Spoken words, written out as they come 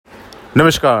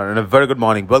Namaskar and a very good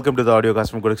morning. Welcome to the audio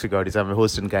cast from Kotak Securities. I'm your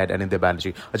host and guide Anindya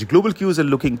Banerjee. As global cues are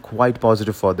looking quite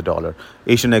positive for the dollar.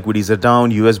 Asian equities are down.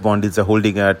 US bond yields are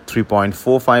holding at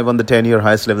 3.45 on the 10-year,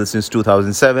 highest level since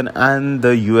 2007, and the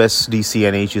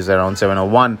USDCNH is around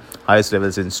 701, highest level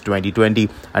since 2020,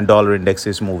 and dollar index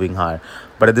is moving higher.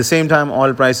 But at the same time,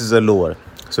 oil prices are lower.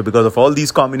 So because of all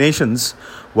these combinations,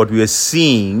 what we are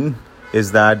seeing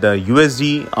is that the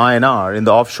USDINR in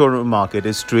the offshore market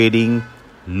is trading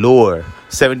lower,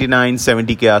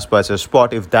 79-70k aspas a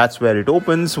spot. If that's where it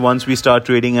opens, once we start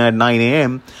trading at 9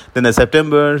 a.m., then the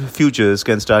September futures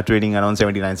can start trading around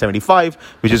 79-75,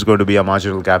 which is going to be a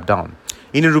marginal gap down.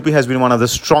 Indian rupee has been one of the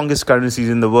strongest currencies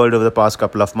in the world over the past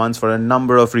couple of months for a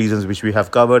number of reasons which we have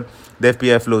covered. The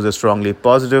FPI flows are strongly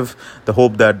positive. The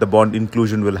hope that the bond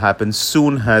inclusion will happen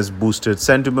soon has boosted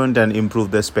sentiment and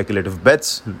improved the speculative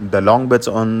bets, the long bets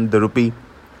on the rupee.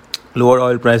 Lower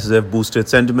oil prices have boosted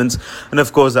sentiments, and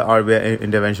of course the RBI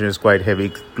intervention is quite heavy,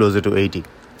 closer to 80.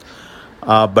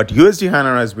 But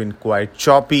USDINR has been quite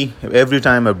choppy. Every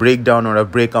time a breakdown or a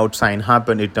breakout sign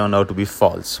happened, it turned out to be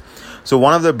false. So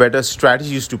one of the better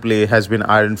strategies to play has been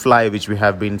iron fly, which we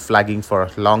have been flagging for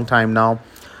a long time now.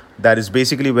 That is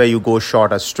basically where you go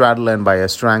short a straddle and buy a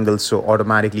strangle, so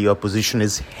automatically your position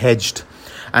is hedged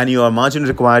and your margin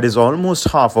required is almost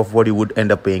half of what you would end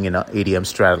up paying in an ADM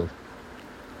straddle.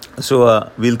 So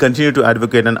we'll continue to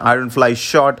advocate an iron fly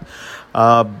short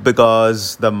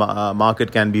because the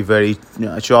market can be very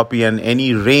choppy, and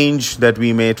any range that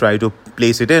we may try to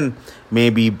place it in may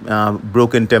be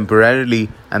broken temporarily,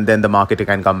 and then the market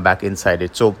can come back inside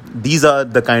it. So these are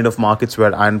the kind of markets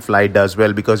where iron fly does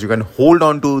well, because you can hold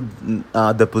on to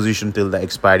the position till the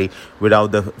expiry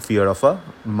without the fear of a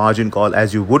margin call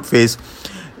as you would face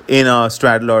in a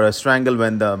straddle or a strangle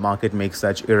when the market makes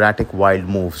such erratic wild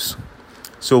moves.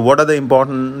 So what are the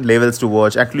important levels to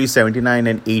watch? Actually, 79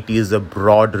 and 80 is a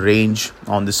broad range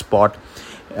on the spot,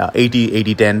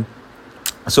 80-10.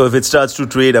 So if it starts to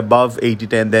trade above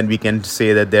 80-10, then we can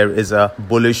say that there is a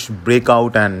bullish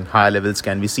breakout and higher levels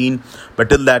can be seen. But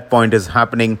till that point is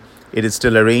happening, it is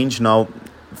still a range. Now,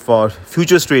 for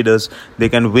futures traders, they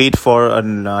can wait for a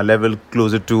level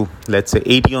closer to, let's say,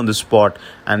 80 on the spot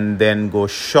and then go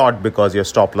short because your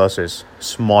stop loss is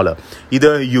smaller.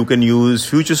 Either you can use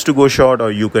futures to go short,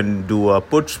 or you can do a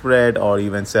put spread, or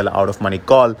even sell out of money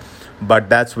call. But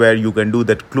that's where you can do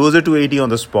that closer to 80 on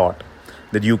the spot,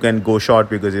 that you can go short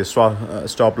because your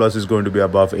stop loss is going to be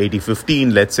above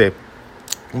 80.15, let's say.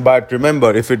 But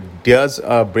remember, if it does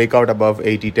break out above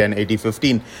 80.10,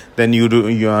 80.15, then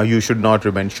you should not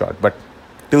remain short. But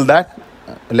till that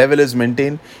level is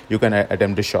maintained, you can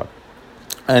attempt a short.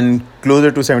 And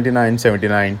closer to 79,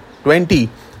 79.20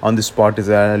 on the spot is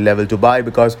a level to buy,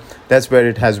 because that's where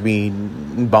it has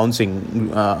been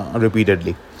bouncing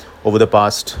repeatedly over the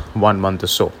past 1 month or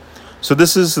so. So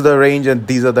this is the range, and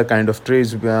these are the kind of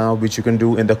trades which you can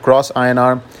do in the cross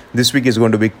INR. This week is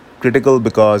going to be critical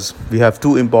because we have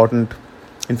three important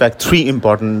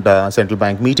central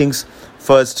bank meetings.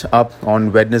 First up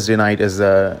on Wednesday night is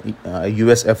the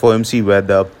US FOMC, where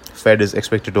the Fed is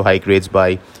expected to hike rates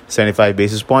by 75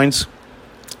 basis points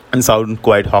and sound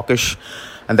quite hawkish.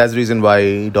 And that's the reason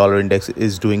why dollar index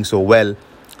is doing so well.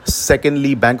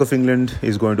 Secondly, Bank of England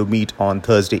is going to meet on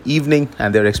Thursday evening,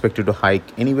 and they're expected to hike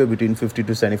anywhere between 50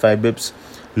 to 75 bips.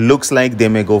 Looks like they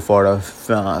may go for a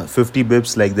 50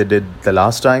 bips like they did the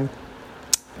last time.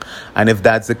 And if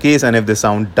that's the case, and if they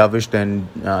sound dovish, then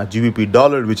GBP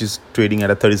dollar, which is trading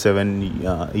at a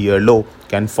 37-year low,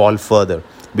 can fall further,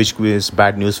 which is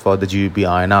bad news for the GBP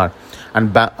INR.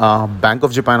 And Bank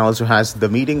of Japan also has the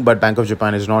meeting, but Bank of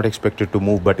Japan is not expected to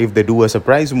move. But if they do a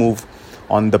surprise move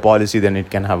on the policy, then it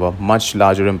can have a much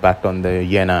larger impact on the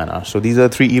yen INR. So these are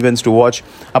three events to watch.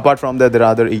 Apart from that, there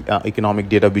are other economic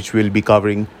data which we'll be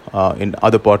covering in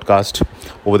other podcasts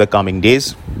over the coming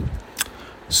days.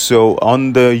 So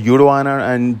on the Euro INR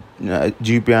and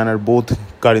GBP INR, both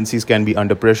currencies can be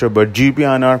under pressure, but GBP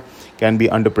INR can be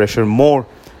under pressure more,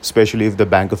 especially if the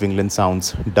Bank of England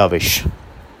sounds dovish.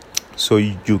 So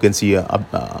you can see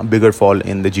a bigger fall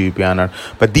in the GBP INR.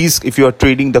 But these, if you are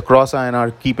trading the cross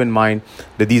INR, keep in mind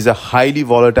that these are highly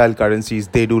volatile currencies.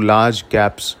 They do large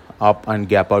gaps up and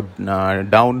gap out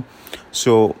down.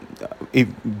 So if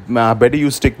better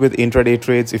you stick with intraday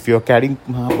trades. If you're carrying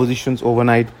positions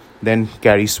overnight, then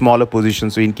carry smaller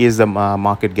positions. So in case the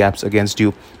market gaps against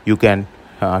you, you can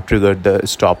trigger the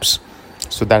stops.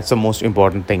 So that's the most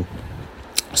important thing.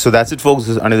 So that's it, folks.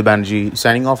 This is Anindya Banerjee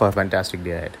signing off. Have a fantastic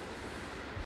day ahead.